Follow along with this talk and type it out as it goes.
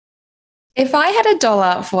If I had a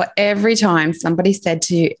dollar for every time somebody said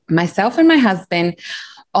to myself and my husband,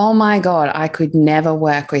 oh my God, I could never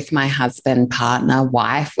work with my husband, partner,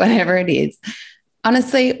 wife, whatever it is,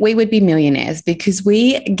 honestly, we would be millionaires because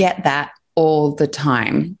we get that all the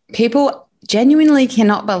time. People genuinely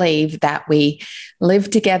cannot believe that we live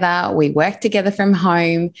together, we work together from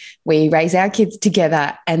home, we raise our kids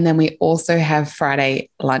together, and then we also have Friday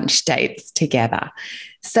lunch dates together.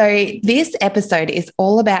 So, this episode is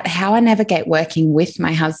all about how I navigate working with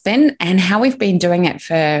my husband and how we've been doing it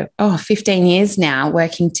for 15 years now,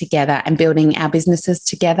 working together and building our businesses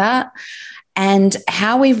together, and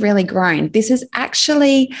how we've really grown. This is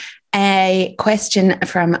actually a question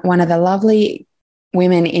from one of the lovely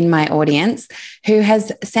women in my audience who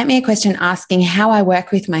has sent me a question asking how I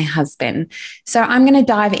work with my husband. So I'm going to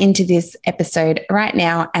dive into this episode right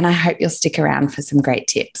now, and I hope you'll stick around for some great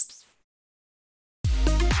tips.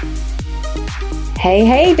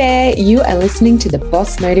 Hey there, you are listening to the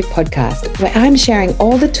Boss Motive podcast, where I'm sharing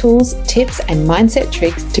all the tools, tips, and mindset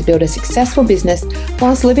tricks to build a successful business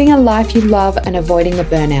whilst living a life you love and avoiding the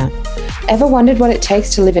burnout. Ever wondered what it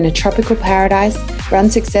takes to live in a tropical paradise,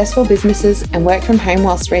 run successful businesses, and work from home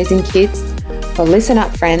whilst raising kids? Well, listen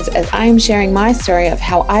up, friends, as I am sharing my story of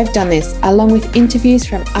how I've done this, along with interviews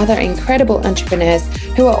from other incredible entrepreneurs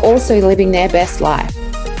who are also living their best life.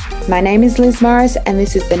 My name is Liz Morris, and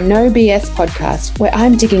this is the No BS podcast, where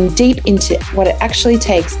I'm digging deep into what it actually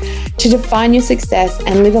takes to define your success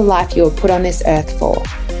and live a life you were put on this earth for.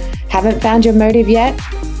 Haven't found your motive yet?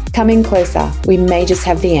 Come in closer. We may just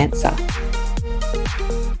have the answer.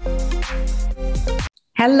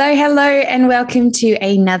 Hello, and welcome to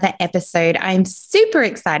another episode. I'm super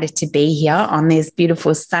excited to be here on this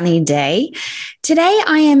beautiful sunny day. Today,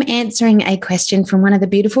 I am answering a question from one of the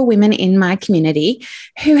beautiful women in my community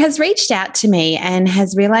who has reached out to me and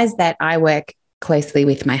has realized that I work closely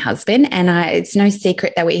with my husband, and it's no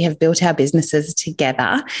secret that we have built our businesses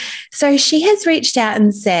together. So she has reached out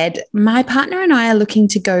and said, my partner and I are looking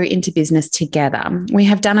to go into business together. We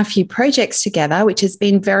have done a few projects together, which has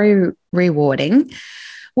been very rewarding.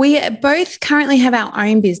 We both currently have our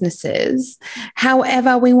own businesses.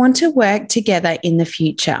 However, we want to work together in the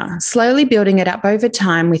future, slowly building it up over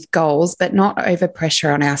time with goals, but not over pressure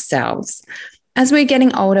on ourselves. As we're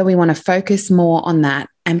getting older, we want to focus more on that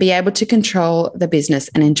and be able to control the business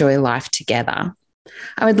and enjoy life together.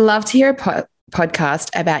 I would love to hear a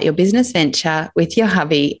podcast about your business venture with your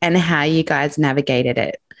hubby and how you guys navigated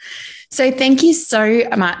it. So thank you so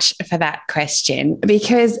much for that question,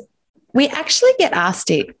 because we actually get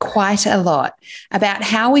asked it quite a lot about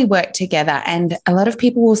how we work together. And a lot of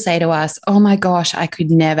people will say to us, oh my gosh, I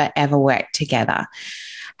could never, ever work together.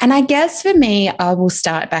 And I guess for me, I will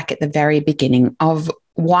start back at the very beginning of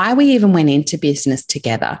why we even went into business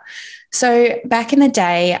together. So back in the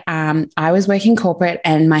day, I was working corporate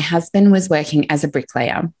and my husband was working as a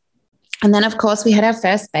bricklayer. And then, of course, we had our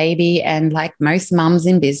first baby. And like most mums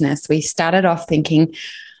in business, we started off thinking,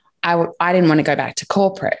 I didn't want to go back to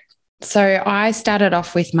corporate. So I started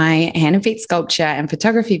off with my hand and feet sculpture and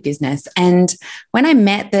photography business. And when I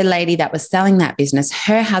met the lady that was selling that business,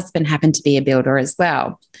 her husband happened to be a builder as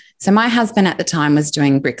well. So my husband at the time was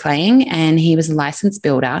doing bricklaying and he was a licensed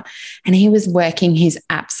builder and he was working his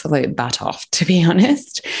absolute butt off, to be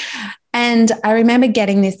honest. And I remember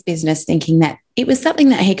getting this business thinking that it was something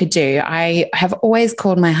that he could do. I have always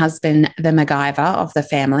called my husband the MacGyver of the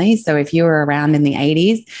family. So if you were around in the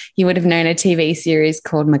 80s, you would have known a TV series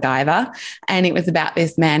called MacGyver. And it was about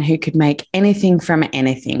this man who could make anything from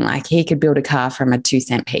anything. Like he could build a car from a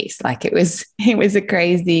 2-cent piece. Like it was a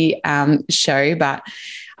crazy show, but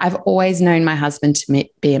I've always known my husband to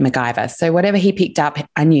be a MacGyver. So whatever he picked up,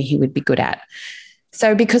 I knew he would be good at.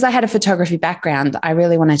 So because I had a photography background, I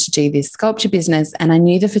really wanted to do this sculpture business and I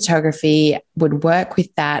knew the photography would work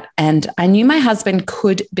with that. And I knew my husband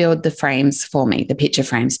could build the frames for me, the picture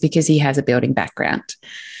frames, because he has a building background.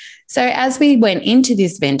 So as we went into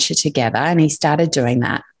this venture together and he started doing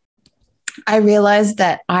that, I realized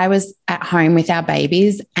that I was at home with our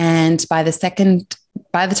babies. And by the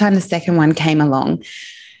time the second one came along,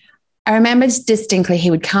 I remember distinctly he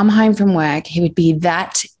would come home from work. He would be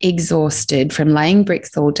that exhausted from laying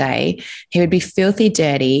bricks all day. He would be filthy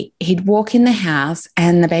dirty. He'd walk in the house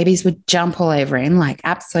and the babies would jump all over him, like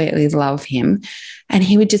absolutely love him. And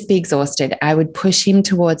he would just be exhausted. I would push him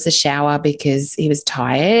towards the shower because he was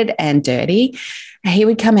tired and dirty. He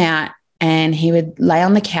would come out and he would lay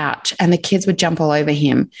on the couch and the kids would jump all over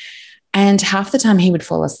him. And half the time he would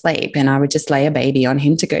fall asleep and I would just lay a baby on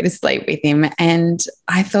him to go to sleep with him. And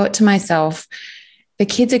I thought to myself, the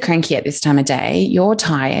kids are cranky at this time of day. You're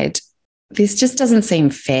tired. This just doesn't seem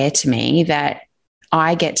fair to me that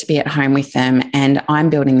I get to be at home with them and I'm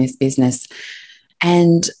building this business,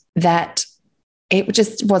 and that it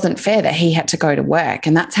just wasn't fair that he had to go to work.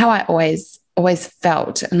 And that's how I always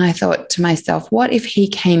felt. And I thought to myself, what if he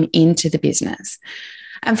came into the business?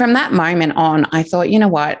 And from that moment on, I thought, you know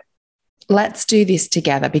what, let's do this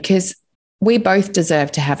together, because we both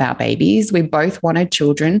deserve to have our babies. We both wanted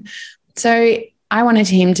children. So I wanted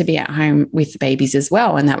him to be at home with the babies as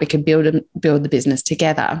well, and that we could build the business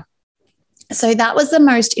together. So that was the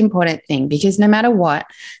most important thing, because no matter what,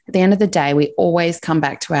 at the end of the day, we always come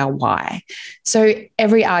back to our why. So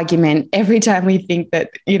every argument, every time we think that,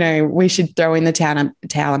 we should throw in the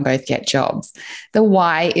towel and both get jobs, the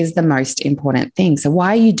why is the most important thing. So why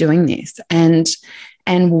are you doing this? And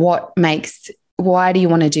why do you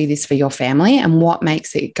want to do this for your family, and what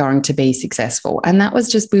makes it going to be successful? And that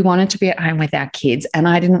was just, we wanted to be at home with our kids, and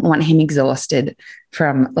I didn't want him exhausted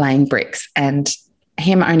from laying bricks and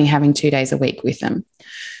him only having 2 days a week with them.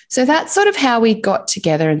 So that's sort of how we got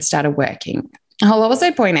together and started working. I'll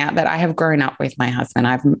also point out that I have grown up with my husband.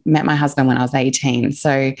 I've met my husband when I was 18.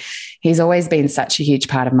 So he's always been such a huge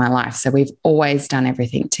part of my life. So we've always done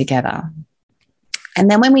everything together. And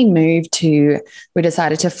then when we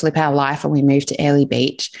decided to flip our life and we moved to Airlie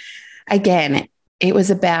Beach, again, it was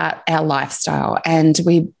about our lifestyle. And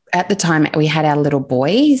at the time, we had our little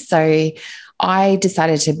boy. So I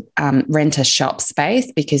decided to rent a shop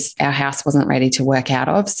space because our house wasn't ready to work out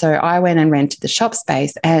of. So I went and rented the shop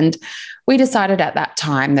space, and we decided at that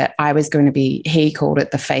time that I was going to be, he called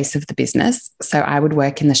it the face of the business. So I would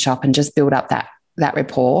work in the shop and just build up that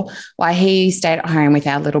rapport while he stayed at home with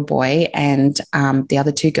our little boy, and the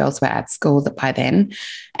other two girls were at school by then,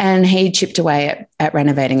 and he chipped away at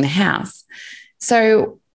renovating the house.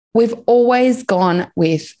 So we've always gone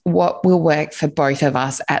with what will work for both of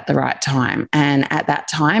us at the right time. And at that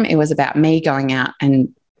time, it was about me going out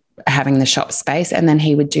and having the shop space, and then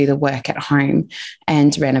he would do the work at home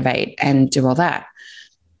and renovate and do all that.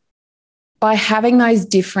 By having those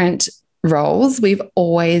different roles, we've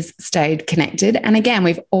always stayed connected. And again,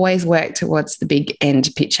 we've always worked towards the big end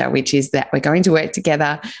picture, which is that we're going to work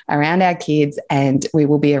together around our kids and we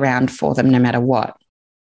will be around for them no matter what.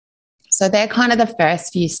 So they're kind of the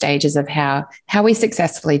first few stages of how we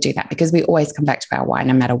successfully do that, because we always come back to our why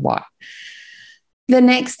no matter what. The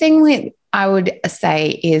next thing I would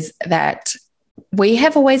say is that we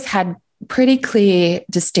have always had pretty clear,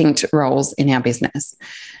 distinct roles in our business.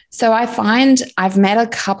 So I find I've met a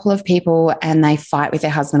couple of people and they fight with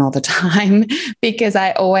their husband all the time, because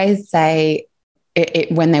I always say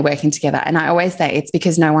it when they're working together, and I always say it's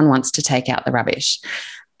because no one wants to take out the rubbish.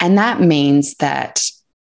 And that means that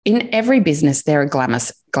in every business, there are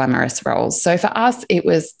glamorous roles. So for us, it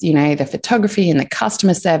was, the photography and the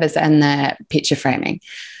customer service and the picture framing,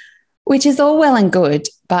 which is all well and good,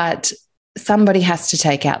 but somebody has to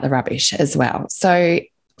take out the rubbish as well. So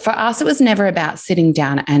for us, it was never about sitting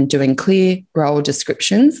down and doing clear role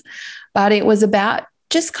descriptions, but it was about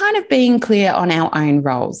just kind of being clear on our own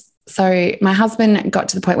roles. So my husband got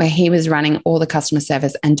to the point where he was running all the customer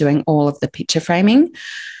service and doing all of the picture framing.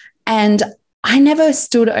 And I never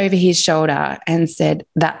stood over his shoulder and said,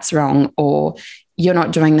 that's wrong, or you're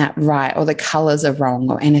not doing that right, or the colors are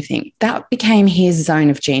wrong, or anything. That became his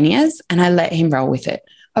zone of genius, and I let him roll with it.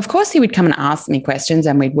 Of course, he would come and ask me questions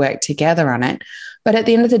and we'd work together on it. But at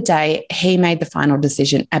the end of the day, he made the final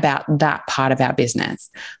decision about that part of our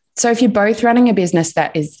business. So if you're both running a business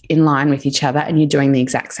that is in line with each other and you're doing the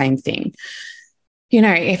exact same thing,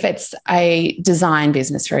 if it's a design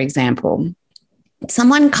business, for example,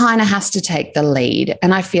 someone kind of has to take the lead.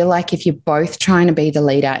 And I feel like if you're both trying to be the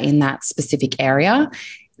leader in that specific area,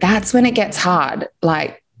 that's when it gets hard.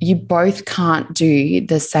 Like, you both can't do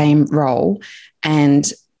the same role,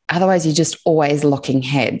 and otherwise you're just always locking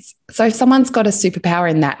heads. So if someone's got a superpower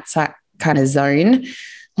in that kind of zone,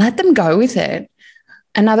 let them go with it.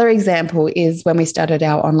 Another example is when we started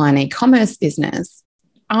our online e-commerce business,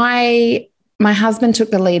 my husband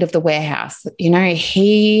took the lead of the warehouse.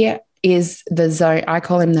 He is the zone, I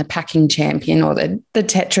call him the packing champion, or the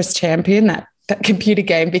Tetris champion, that computer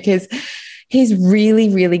game, because he's really,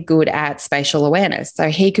 really good at spatial awareness. So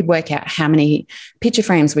he could work out how many picture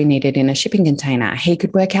frames we needed in a shipping container. He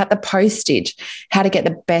could work out the postage, how to get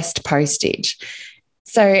the best postage.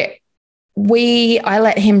 So I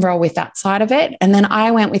let him roll with that side of it. And then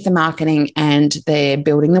I went with the marketing and the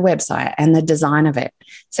building the website and the design of it.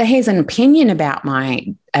 So he has an opinion about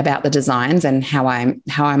the designs and how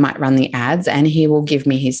I might run the ads, and he will give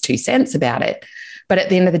me his 2 cents about it. But at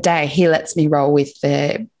the end of the day, he lets me roll with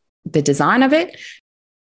the design of it.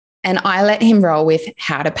 And I let him roll with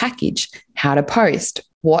how to package, how to post,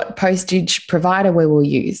 what postage provider we will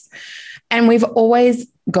use. And we've always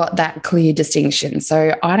got that clear distinction.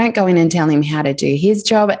 So I don't go in and tell him how to do his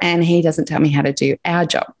job, and he doesn't tell me how to do our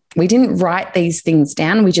job. We didn't write these things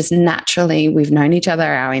down. We just naturally, we've known each other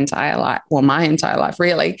our entire life, well, my entire life,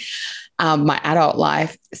 really, my adult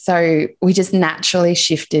life. So we just naturally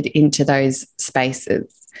shifted into those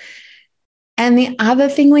spaces. And the other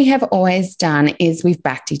thing we have always done is we've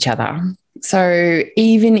backed each other. So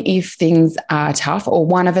even if things are tough or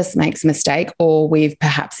one of us makes a mistake, or we've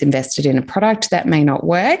perhaps invested in a product that may not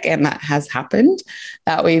work, and that has happened,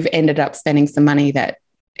 that we've ended up spending some money that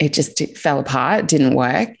it just fell apart, didn't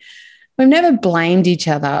work. We've never blamed each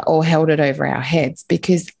other or held it over our heads,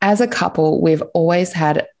 because as a couple, we've always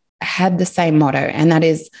had the same motto, and that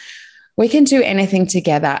is we can do anything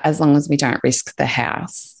together as long as we don't risk the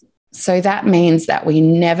house. So that means that we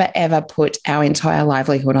never, ever put our entire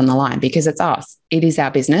livelihood on the line, because it's us. It is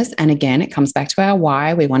our business. And again, it comes back to our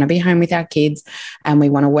why. We want to be home with our kids, and we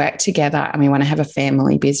want to work together, and we want to have a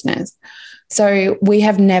family business. So we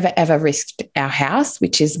have never, ever risked our house,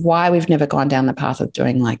 which is why we've never gone down the path of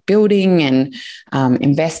doing like building and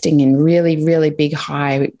investing in really, really big,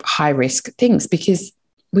 high risk things, because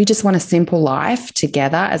we just want a simple life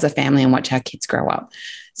together as a family and watch our kids grow up.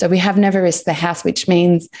 So we have never risked the house, which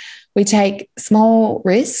means we take small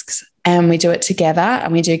risks and we do it together,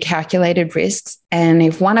 and we do calculated risks. And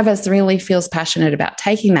if one of us really feels passionate about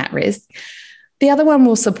taking that risk, the other one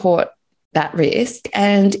will support that risk.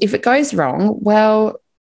 And if it goes wrong, well,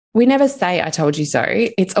 we never say, I told you so.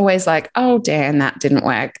 It's always like, oh, Dan, that didn't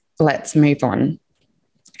work. Let's move on.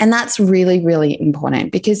 And that's really, really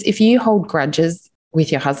important, because if you hold grudges with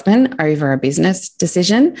your husband over a business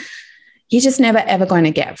decision, you're just never, ever going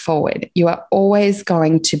to get forward. You are always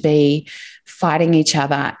going to be fighting each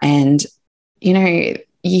other. And, you know,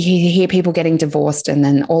 you hear people getting divorced and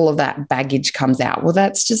then all of that baggage comes out. Well,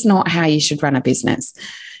 that's just not how you should run a business.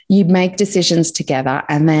 You make decisions together,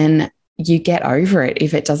 and then you get over it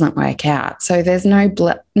if it doesn't work out. So there's no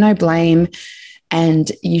blame,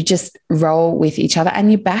 and you just roll with each other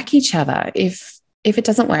and you back each other. If it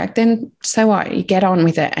doesn't work, then so what? You get on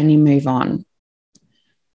with it and you move on.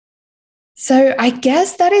 So I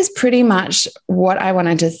guess that is pretty much what I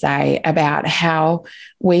wanted to say about how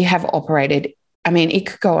we have operated. I mean, it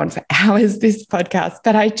could go on for hours, this podcast,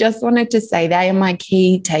 but I just wanted to say they are my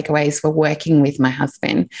key takeaways for working with my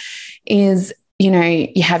husband is, you know,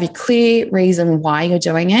 you have a clear reason why you're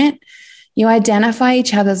doing it. You identify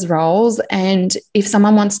each other's roles. And if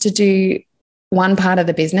someone wants to do one part of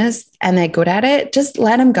the business and they're good at it, just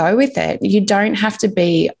let them go with it. You don't have to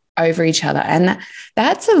be over each other. And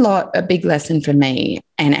that's a big lesson for me.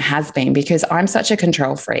 And it has been, because I'm such a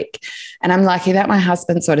control freak. And I'm lucky that my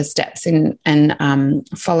husband sort of steps in and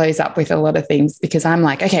follows up with a lot of things, because I'm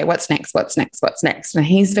like, okay, what's next? What's next? What's next? And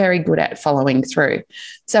he's very good at following through.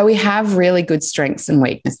 So we have really good strengths and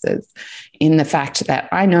weaknesses in the fact that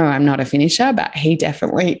I know I'm not a finisher, but he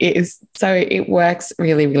definitely is. So it works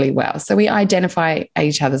really, really well. So we identify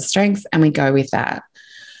each other's strengths and we go with that.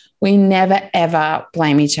 We never, ever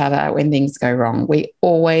blame each other when things go wrong. We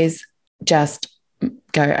always just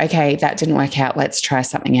go, okay, that didn't work out. Let's try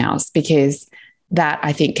something else, because that,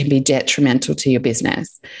 I think, can be detrimental to your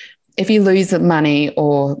business. If you lose the money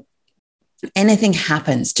or anything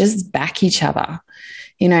happens, just back each other.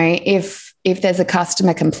 You know, if there's a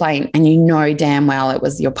customer complaint and you know damn well it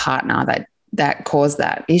was your partner that caused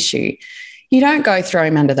that issue, you don't go throw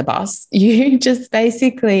him under the bus. You just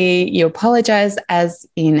basically, you apologize, as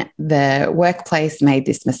in the workplace made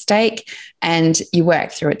this mistake, and you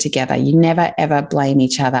work through it together. You never, ever blame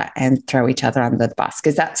each other and throw each other under the bus,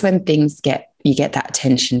 because that's when you get that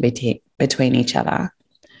tension between each other.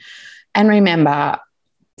 And remember,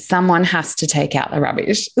 someone has to take out the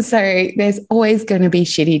rubbish. So there's always going to be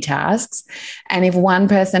shitty tasks. And if one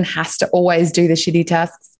person has to always do the shitty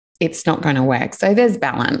tasks, it's not going to work. So there's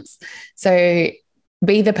balance. So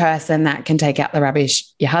be the person that can take out the rubbish.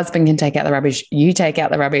 Your husband can take out the rubbish. You take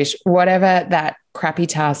out the rubbish. Whatever that crappy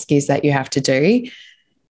task is that you have to do,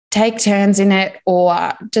 take turns in it,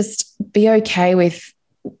 or just be okay with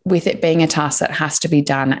it being a task that has to be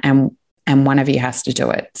done, and one of you has to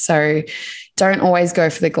do it. So don't always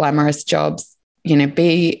go for the glamorous jobs. You know,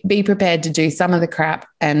 be prepared to do some of the crap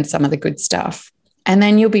and some of the good stuff. And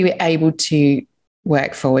then you'll be able to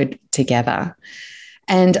work forward together.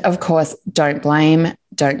 And of course, don't blame,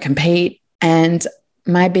 don't compete. And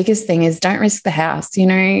my biggest thing is don't risk the house. You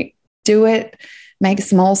know, do it, make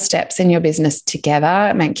small steps in your business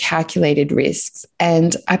together, make calculated risks.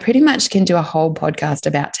 And I pretty much can do a whole podcast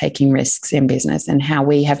about taking risks in business and how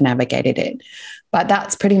we have navigated it. But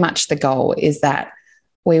that's pretty much the goal, is that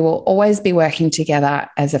we will always be working together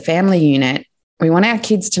as a family unit. We want our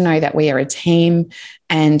kids to know that we are a team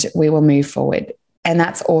and we will move forward. And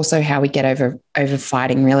that's also how we get over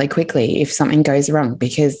fighting really quickly if something goes wrong,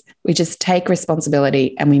 because we just take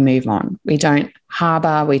responsibility and we move on. We don't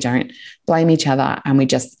harbor, we don't blame each other, and we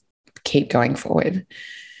just keep going forward.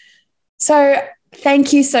 So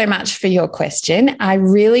thank you so much for your question. I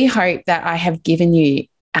really hope that I have given you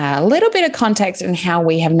a little bit of context on how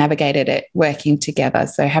we have navigated it working together.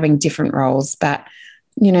 So having different roles, but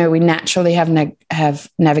we naturally have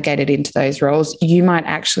navigated into those roles. You might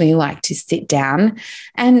actually like to sit down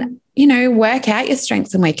and, work out your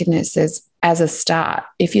strengths and weaknesses as a start.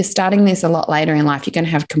 If you're starting this a lot later in life, you're going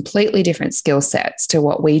to have completely different skill sets to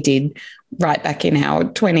what we did right back in our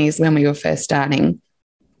 20s when we were first starting.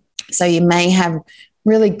 So you may have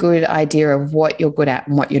really good idea of what you're good at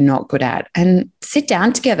and what you're not good at, and sit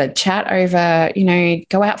down together, chat over,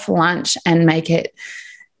 go out for lunch and make it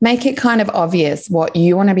kind of obvious what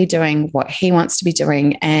you want to be doing, what he wants to be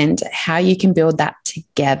doing, and how you can build that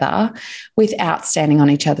together without standing on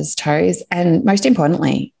each other's toes. And most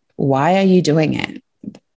importantly, why are you doing it?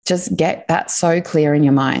 Just get that so clear in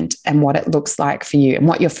your mind and what it looks like for you and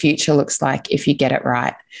what your future looks like if you get it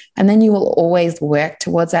right. And then you will always work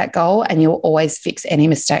towards that goal, and you'll always fix any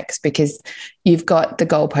mistakes because you've got the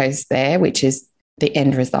goalpost there, which is the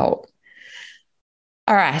end result.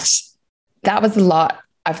 All right. That was a lot.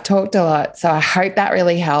 I've talked a lot, so I hope that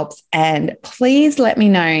really helps. And please let me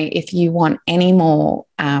know if you want any more,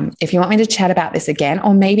 if you want me to chat about this again,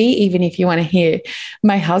 or maybe even if you want to hear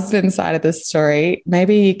my husband's side of the story,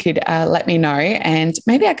 maybe you could let me know, and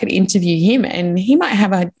maybe I could interview him, and he might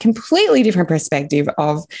have a completely different perspective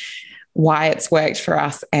of why it's worked for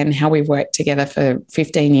us and how we've worked together for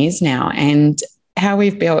 15 years now, and how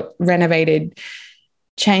we've built, renovated,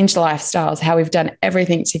 changed lifestyles, how we've done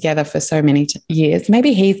everything together for so many years.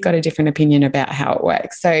 Maybe he's got a different opinion about how it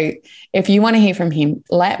works. So if you want to hear from him,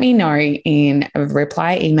 let me know in a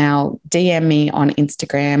reply email, DM me on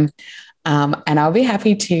Instagram, and I'll be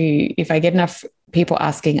happy to, if I get enough people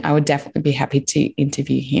asking, I would definitely be happy to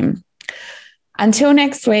interview him. Until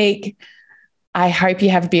next week, I hope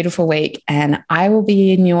you have a beautiful week, and I will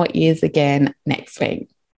be in your ears again next week.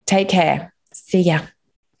 Take care. See ya.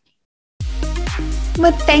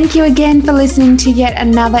 Well, thank you again for listening to yet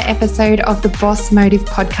another episode of the Boss Motive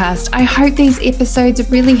podcast. I hope these episodes are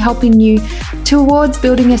really helping you towards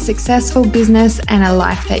building a successful business and a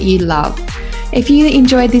life that you love. If you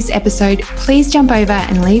enjoyed this episode, please jump over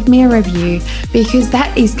and leave me a review, because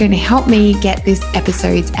that is going to help me get these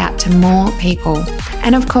episodes out to more people.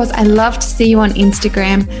 And of course, I love to see you on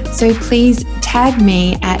Instagram, so please tag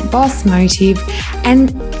me at Boss Motive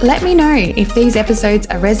and let me know if these episodes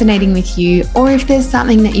are resonating with you, or if there's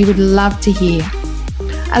something that you would love to hear.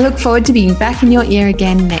 I look forward to being back in your ear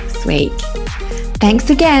again next week. Thanks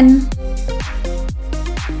again.